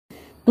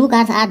2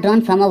 cards are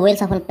drawn from a well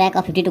shuffled pack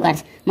of 52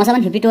 cards.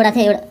 मसँग 52 वटा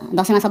थियो, एउटा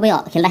दशैंमा सबै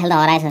खेल्दा खेल्दा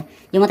हराएछ,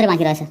 यो मात्रै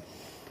बाँकी रहेछ.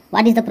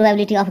 What is the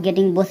probability of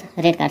getting both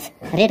red cards?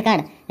 Red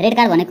card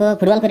भनेको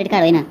फुटबलको रेड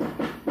कार्ड होइन.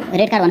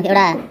 रेड कार्ड भनेको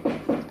एउटा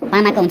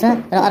पानाको हुन्छ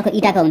र अर्को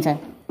इटाको हुन्छ.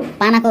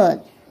 पानाको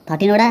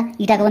 13 वटा,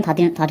 इटाको पनि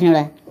 13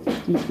 वटा,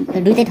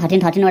 दुईटै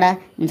 13 वटा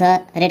हुन्छ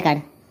रेड कार्ड.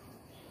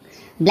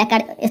 ब्ल्याक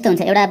कार्ड यस्तो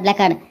हुन्छ, एउटा ब्ल्याक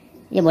कार्ड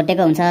यो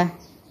भोटेको हुन्छ,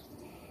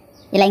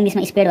 यसलाई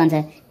इङ्ग्लिसमा स्पेड भन्छ.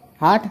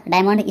 हट,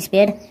 डायमन्ड,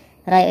 स्पेड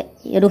र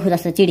यो रुख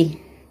जस्तो चिडी,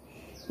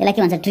 यसलाई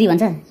के भन्छ? ट्री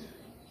भन्छ.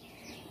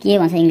 के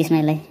भन्छ इङ्ग्लिसमा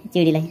यसलाई?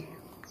 चिडीलाई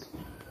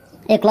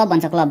क्लब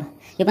भन्छ. क्लब.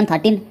 यो पनि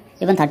 13,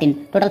 यो पनि 13,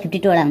 टोटल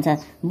 52 वटा हुन्छ.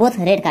 Both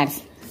red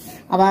cards.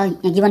 अब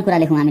यहाँ गिभन कुरा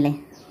लेखौँ हामीले.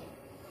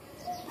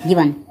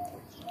 गिभन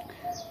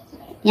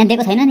यहाँ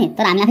दिएको छैन नि,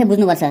 तर हामीले आफै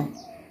बुझ्नुपर्छ.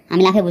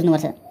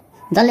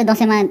 जसले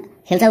दशैंमा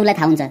खेल्छ उसलाई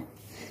थाहा हुन्छ.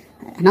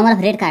 नम्बर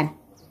अफ रेड कार्ड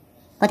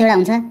कतिवटा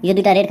हुन्छ? यो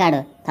दुईटा रेड कार्ड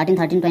हो, 13,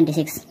 13,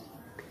 26.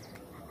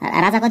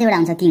 राजा कतिवटा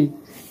हुन्छ? किङ.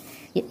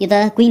 यो त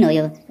क्वीन हो.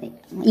 यो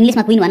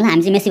इङ्ग्लिसमा क्वीन भन्ला,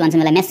 हामी चाहिँ मेस्सी भन्छौँ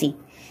यसलाई, मेस्सी.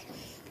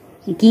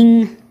 किङ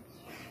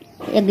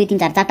 1 2 3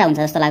 4 चारवटा हुन्छ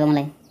जस्तो लाग्यो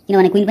मलाई,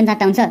 किनभने क्वीन पनि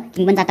 4वटा हुन्छ,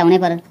 किङ पनि 4वटा हुनै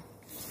पर्यो.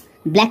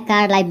 ब्ल्याक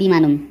कार्डलाई बी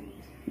मानौँ.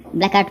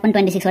 ब्ल्याक कार्ड पनि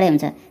 26 वटै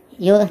हुन्छ.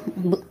 यो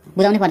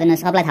बुझाउनै पर्दैन,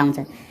 सबलाई थाहा हुन्छ.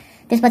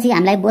 त्यसपछि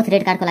हामीलाई बोथ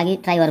रेड कार्डको लागि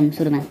ट्राई गरौँ.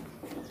 सुरुमा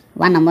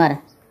 1 number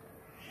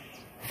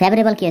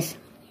favourable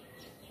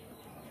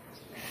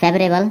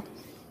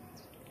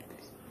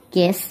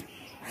case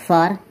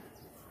for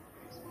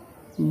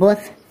both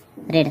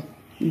red.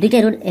 दुईटै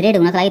रेड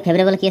हुनको लागि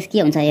फेभरेबल केस के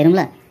हुन्छ हेरौँ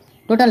ल.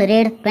 टोटल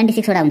रेड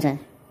 26 वटा हुन्छ.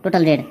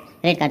 टोटल रेड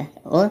कार्ड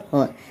हो.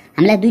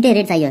 हामीलाई दुईटै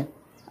रेड चाहियो.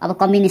 अब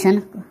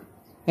कम्बिनेसन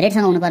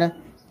रेडसँग हुनु पर्यो,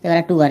 त्यही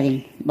भएर 2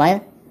 गरिदिउँ. भयो.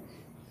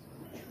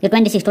 यो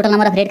 26 total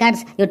number of red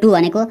cards, यो 2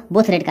 भनेको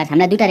बोथ रेड कार्ड्स.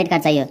 हामीलाई दुईटा रेड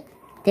कार्ड चाहियो,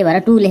 त्यही भएर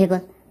 2 लेखेको.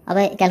 अब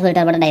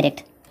क्यालकुलेटरबाट डाइरेक्ट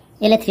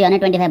यसले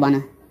 325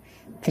 भन.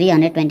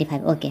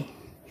 325 ओके.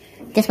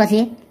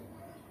 त्यसपछि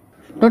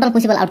टोटल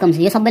पोसिबल आउटकम्स,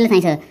 यो सबैले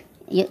चाहिन्छ.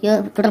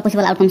 यो टोटल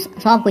पोसिबल आउटकम्स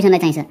सब क्वेसनलाई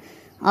चाहिन्छ.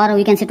 Or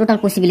we can say total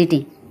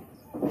possibility,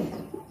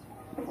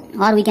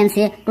 or we can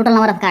say total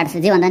number of cards,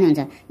 जे भन्दा नि हुन्छ,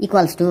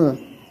 इक्वल्स टु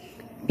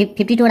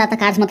 52 वटा त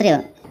कार्ड्स मात्रै हो.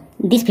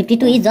 This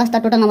 52 is just the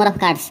total number of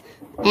cards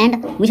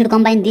and we should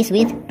combine this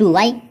with 2.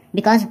 Why?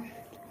 Because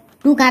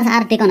 2 cards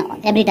are taken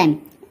every time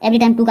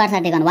 2 cards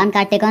are taken. 1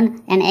 card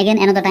taken and again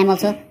another time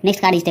also next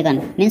card is taken,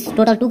 means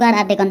total 2 cards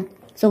are taken.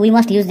 So we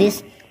must use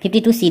this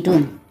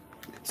 52C2.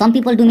 Some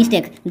people do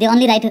mistake, they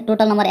only write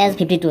total number as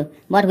 52,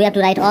 but we have to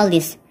write all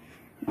this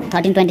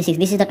 13, 26.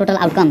 This is the total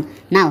outcome.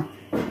 Now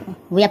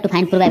we have to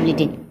find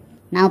probability.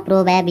 Now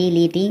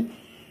probability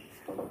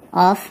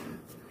of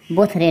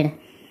both red.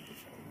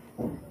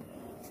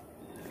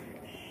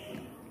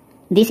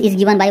 This is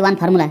given by one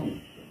formula.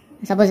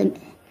 Suppose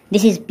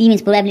this is P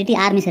means probability,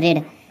 R means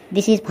red.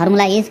 This is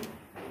formula is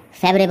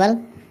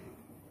favorable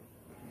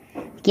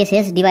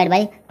cases divided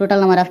by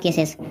total number of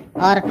cases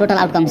or total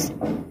outcomes.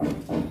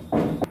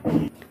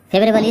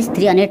 Favorable is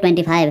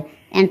 325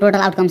 and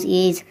total outcomes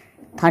is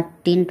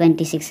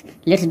 1326.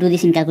 Let's do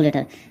this in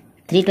calculator.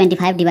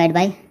 325 divided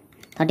by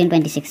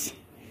 1326.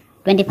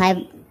 25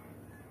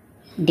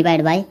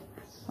 divided by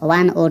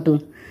 102.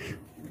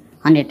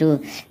 102.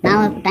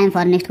 Now time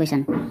for next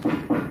question.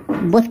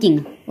 Both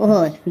king.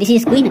 Oh, this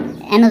is queen.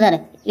 Another,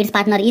 its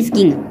partner is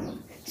king.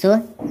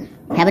 So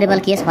favorable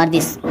case for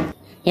this.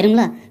 हेरौँ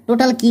ल.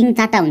 Total king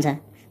 4वटा हुन्छ.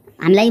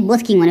 हामीलाई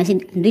both king भनेपछि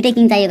दुईटै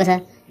king चाहिएको छ,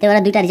 त्यही भएर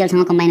दुईटा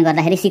रिजल्टसँग कम्बाइन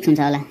गर्दाखेरि 6 हुन्छ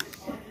होला.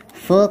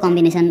 4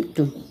 कम्बिनेसन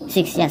 2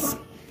 6. यस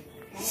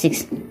 6.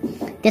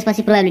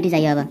 त्यसपछि प्रोबेबिलिटी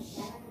चाहियो. अब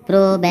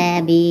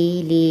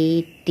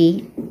probability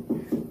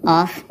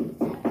of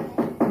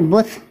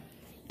both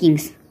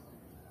Kings.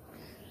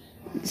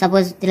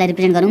 Suppose त्यसलाई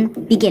रिप्रेजेन्ट गरौँ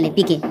पिकेले.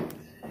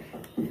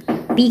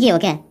 पिके हो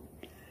क्या,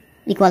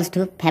 equals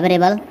to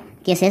favourable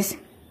cases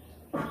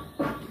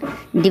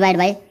divide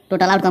by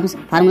total outcomes.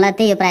 Formula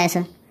त्यही हो प्रायः छ.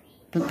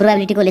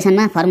 प्रोबेबिलिटीको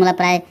लेसनमा फर्मुला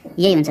प्रायः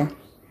यही हुन्छ.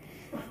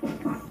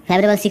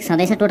 फेभरेबल 6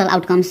 छँदैछ. टोटल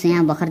आउटकम्स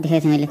यहाँ भर्खर देखेको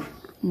थिएँ मैले.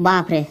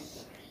 बाफ्रे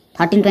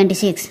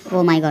 1326.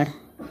 ओ माई गड.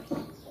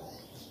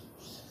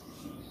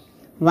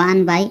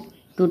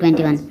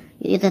 1/221.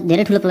 यो त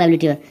धेरै ठुलो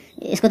प्रोबेबिलिटी हो.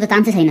 यसको त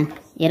चान्सै छैन.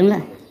 हेरौँ ल.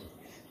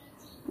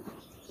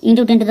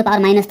 Into 10 to the power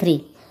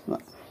 -3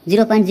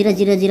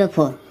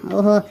 0.0004.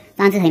 ओहो,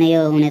 चान्सै छैन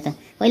यो हुने त.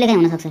 कहिले काहीँ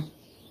हुनसक्छ.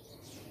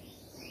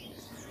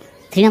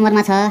 3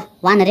 नम्बरमा छ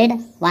 1 red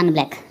 1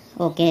 black.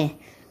 Okay,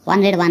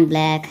 1 red 1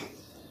 black.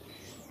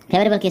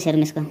 Favourable case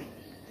हेरौँ यसको.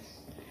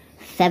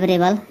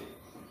 Favourable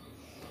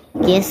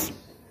case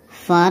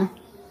for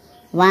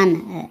 1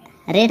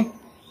 red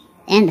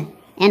and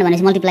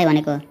भनेपछि मल्टिप्लाई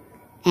भनेको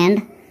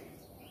and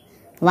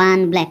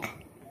 1 black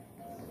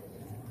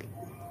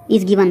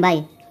is given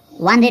by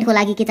 1 रेडको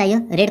लागि के चाहियो?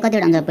 रेड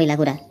कतिवटा हुन्छ पहिला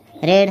कुरा?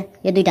 रेड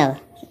यो दुईटा हो.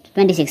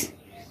 26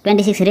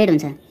 रेड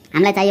हुन्छ.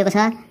 हामीलाई चाहिएको छ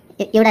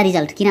एउटा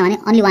रिजल्ट, किनभने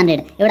अन्ली 1 रेड,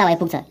 एउटा भए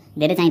पुग्छ,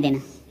 धेरै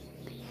चाहिँदैन.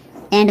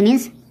 And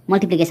means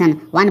multiplication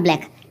 1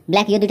 black.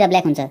 यो दुईटा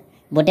ब्ल्याक हुन्छ,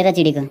 भोटे र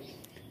चिडीको.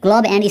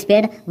 Club and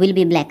spade will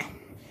be black.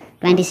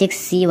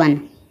 26C1.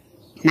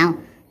 Now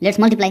let's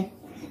multiply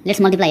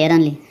here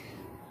only.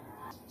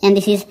 And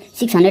this is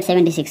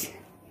 676.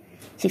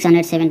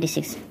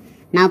 676.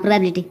 Now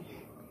probability.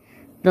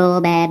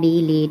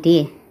 Probability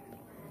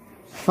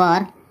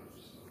for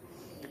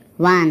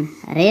 1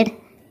 red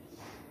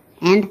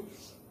and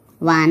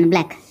 1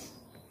 black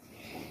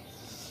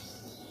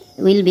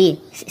will be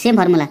same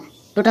formula.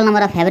 Total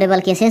number of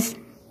favorable cases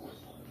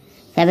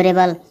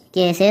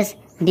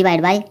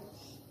divided by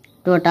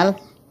total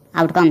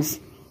outcomes.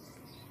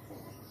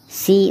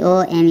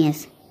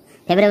 COMS.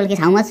 Favorable case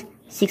how much?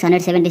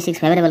 676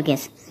 favorable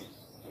case.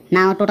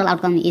 Now total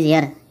outcome is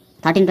here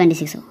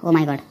 1326. Oh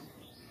my god.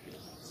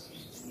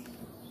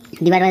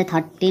 Divided by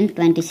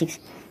 1326.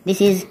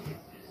 This is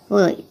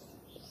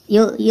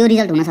यो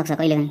result हुन सक्छ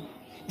कहिलेकाहीँ.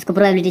 यसको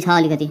probability छ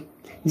अलिकति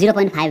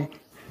 0.5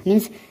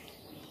 means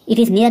it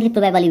is nearly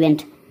probable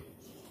event.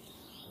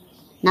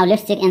 Now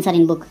let's check answer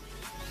in book.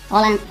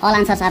 All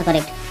answers are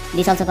correct.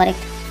 This also correct,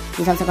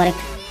 this also correct,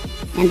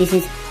 and this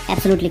is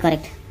absolutely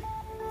correct.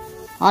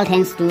 All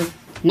thanks to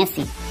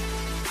Messi.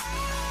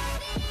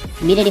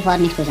 Be ready for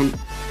next question.